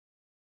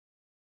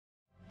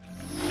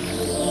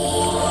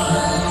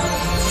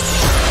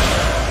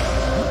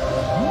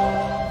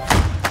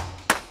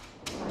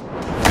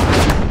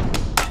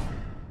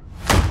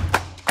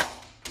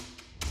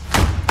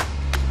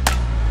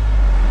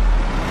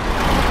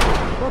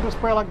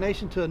Welcome, Spray-Lock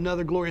Nation, to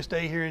another glorious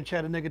day here in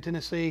Chattanooga,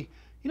 Tennessee.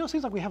 You know, it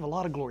seems like we have a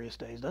lot of glorious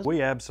days, doesn't it?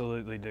 We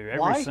absolutely do.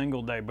 Every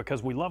single day,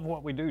 because we love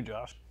what we do,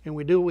 Josh. And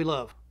we do what we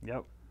love.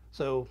 Yep.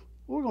 So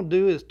what we're going to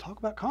do is talk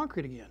about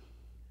concrete again.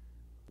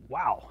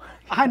 Wow.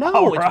 I know,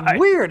 All it's right.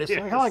 weird. It's Yes.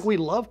 kind of like we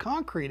love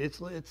concrete.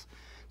 It's one of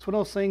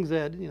those things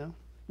that, you know,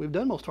 we've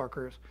done most of our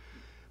careers.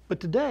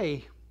 But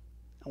today,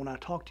 I want to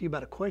talk to you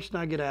about a question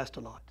I get asked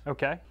a lot.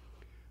 Okay.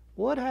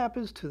 What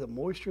happens to the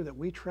moisture that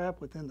we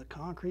trap within the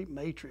concrete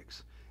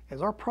matrix?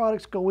 As our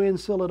products go in,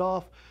 seal it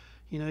off,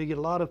 you know, you get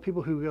a lot of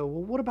people who go,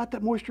 well, what about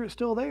that moisture that's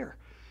still there?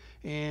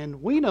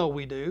 And we know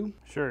we do.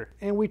 Sure.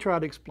 And we try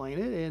to explain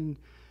it. And,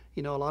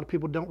 you know, a lot of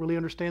people don't really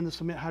understand the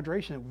cement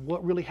hydration and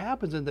what really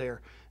happens in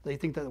there. They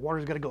think that the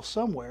water's got to go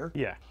somewhere.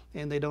 Yeah.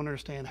 And they don't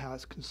understand how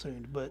it's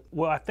consumed. But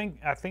well, I think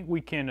we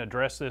can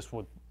address this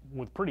with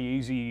pretty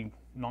easy,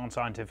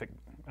 non-scientific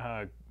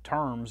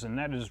terms, and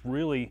that is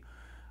really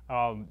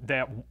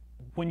that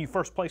when you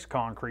first place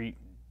concrete,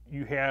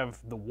 you have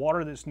the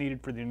water that's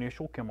needed for the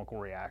initial chemical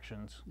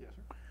reactions. yes,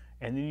 sir.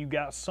 And then you've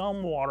got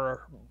some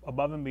water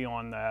above and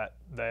beyond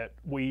that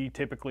we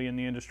typically in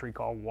the industry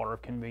call water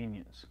of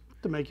convenience.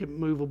 To make it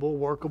movable,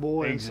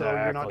 workable, and so you're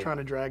not Exactly. trying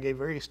to drag a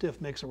very stiff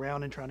mix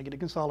around and trying to get it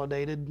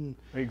consolidated and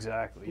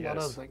Exactly. a lot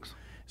of Yes. other things.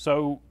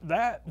 So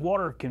that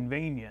water of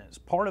convenience,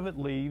 part of it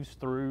leaves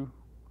through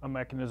a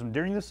mechanism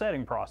during the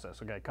setting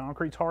process. Okay,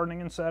 concrete's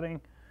hardening and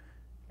setting,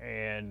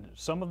 and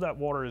some of that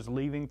water is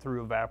leaving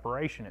through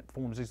evaporation. It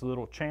forms these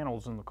little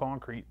channels in the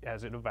concrete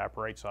as it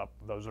evaporates up.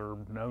 Those are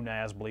known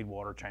as bleed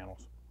water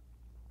channels.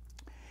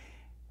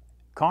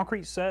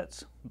 Concrete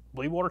sets,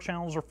 bleed water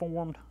channels are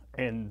formed,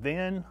 and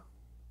then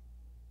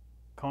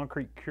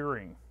concrete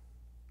curing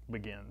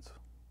begins,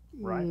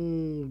 right?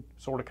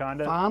 Sort of,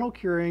 kind of. Final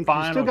curing.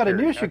 'Cause you still Final got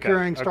curing. initial Okay,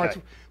 curing starts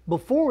okay.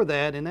 before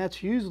that, and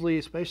that's usually,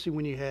 especially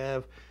when you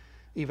have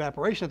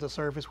evaporation at the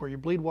surface where your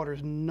bleed water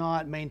is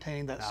not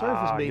maintaining that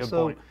surface bead. Good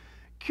So point.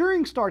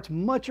 curing starts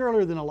much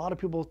earlier than a lot of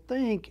people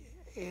think,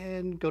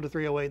 and go to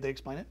 308, they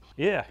explain it,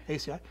 Yeah.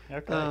 ACI,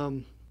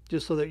 Okay.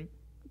 just so that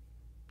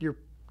you're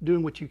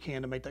doing what you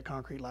can to make that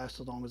concrete last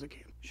as long as it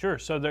can. Sure.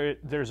 So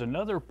there's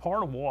another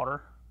part of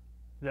water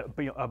that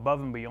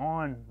above and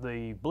beyond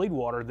the bleed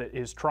water that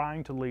is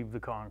trying to leave the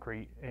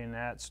concrete, and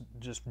that's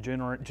just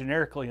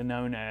generically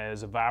known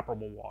as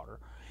evaporable water.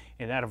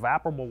 And that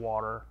evaporable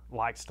water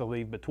likes to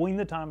leave between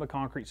the time the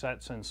concrete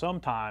sets and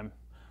sometime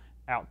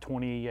out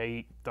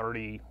 28,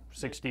 30,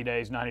 60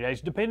 days, 90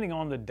 days, depending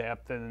on the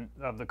depth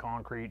of the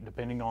concrete,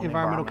 depending on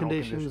Environmental the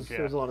conditions, yeah.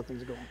 there's a lot of things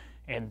that go on.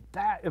 And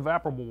that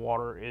evaporable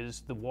water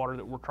is the water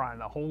that we're trying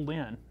to hold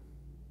in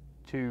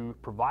to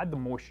provide the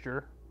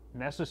moisture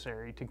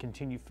necessary to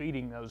continue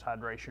feeding those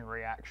hydration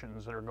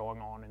reactions that are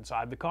going on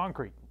inside the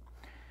concrete.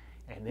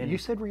 And then You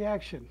said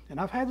reaction, and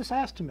I've had this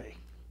asked to me.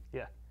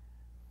 yeah.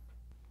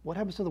 What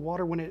happens to the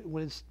water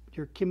when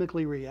you're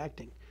chemically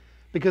reacting?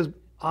 Because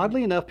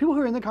oddly enough, people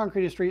who are in the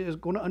concrete industry is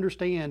going to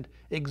understand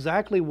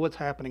exactly what's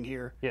happening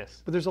here.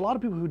 Yes. But there's a lot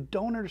of people who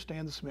don't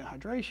understand the cement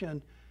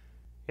hydration.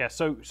 Yeah,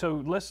 so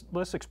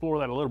let's explore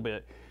that a little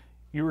bit.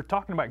 You were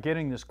talking about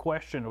getting this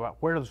question about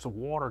where does the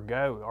water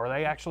go? Are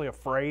they actually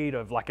afraid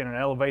of, like in an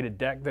elevated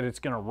deck, that it's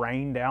going to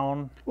rain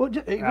down? Well,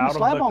 even Out of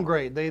slab the- on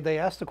grade, they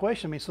ask the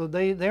question. I mean, so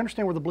they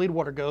understand where the bleed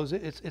water goes.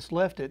 It's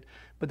left it,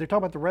 but they're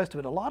talking about the rest of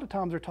it. A lot of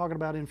times they're talking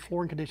about in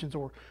flooring conditions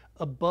or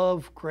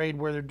above grade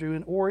where they're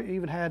doing, or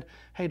even had,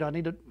 hey, do I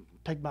need to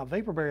take my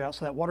vapor barrier out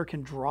so that water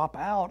can drop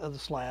out of the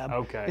slab?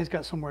 Okay. It's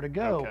got somewhere to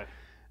go. Okay.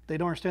 They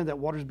don't understand that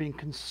water's being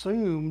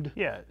consumed.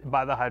 Yeah,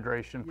 by the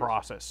hydration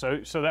process.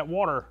 So that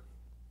water,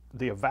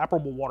 the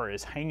evaporable water,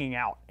 is hanging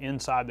out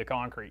inside the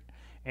concrete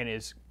and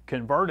is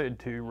converted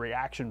to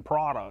reaction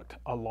product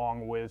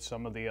along with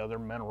some of the other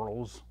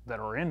minerals that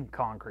are in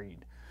concrete.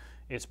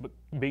 It's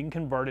being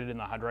converted in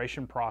the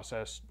hydration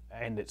process,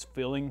 and it's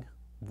filling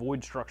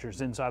void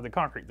structures inside the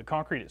concrete. The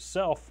concrete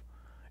itself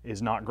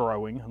is not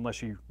growing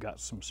unless you've got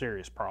some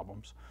serious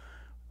problems.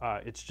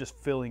 It's just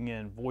filling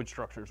in void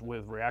structures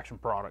with reaction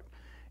product.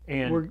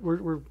 And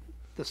We're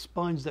the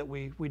sponge that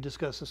we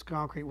discussed, this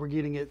concrete, we're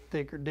getting it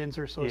thicker,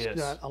 denser, so it's Yes.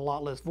 got a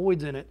lot less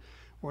voids in it.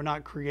 We're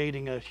not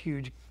creating a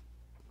huge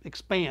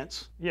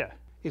expanse. yeah.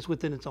 It's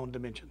within its own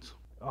dimensions.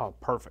 Oh,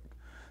 perfect.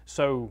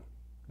 So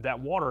that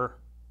water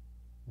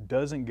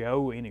doesn't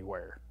go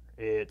anywhere.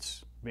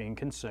 It's being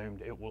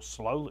consumed. It will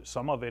slowly,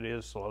 some of it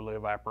is slowly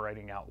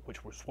evaporating out,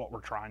 which was what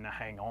we're trying to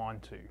hang on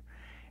to.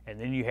 And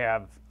then you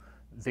have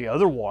the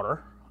other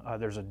water.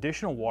 There's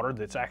additional water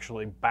that's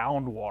actually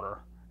bound water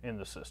in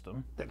the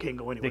system. That can't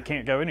go anywhere. They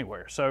can't go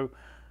anywhere. So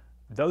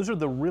those are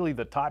really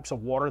the types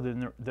of water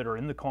that are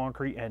in the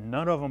concrete, and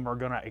none of them are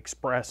going to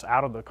express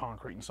out of the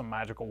concrete in some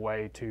magical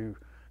way to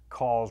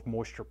cause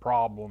moisture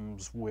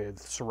problems with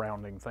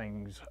surrounding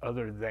things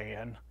other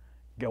than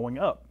going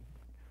up.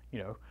 You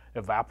know,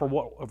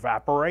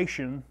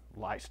 evaporation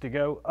likes to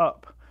go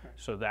up.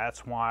 So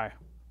that's why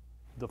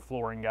the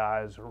flooring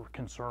guys are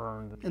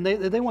concerned. And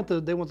they want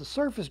the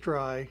surface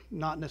dry,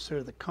 not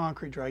necessarily the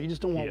concrete dry. You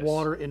just don't want Yes.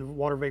 water and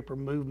water vapor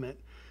movement.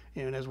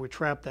 And as we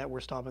trap that,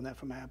 we're stopping that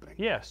from happening.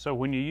 Yeah, so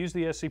when you use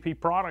the SCP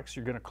products,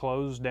 you're going to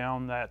close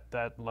down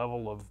that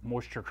level of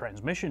moisture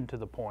transmission to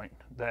the point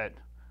that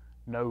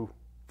no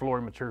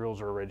flooring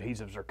materials or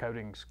adhesives or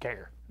coatings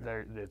care.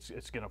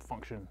 It's going to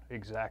function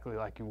exactly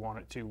like you want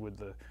it to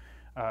with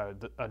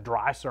a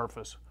dry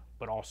surface,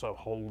 but also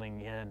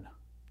holding in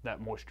that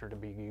moisture to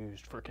be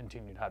used for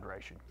continued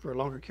hydration. For a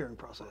longer curing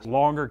process.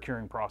 Longer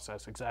curing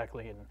process,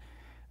 exactly. And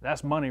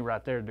that's money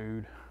right there,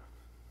 dude.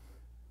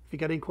 If you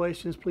got any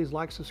questions, please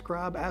like,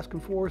 subscribe, ask them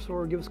for us,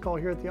 or give us a call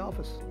here at the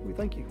office. We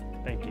thank you.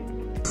 Thank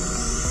you.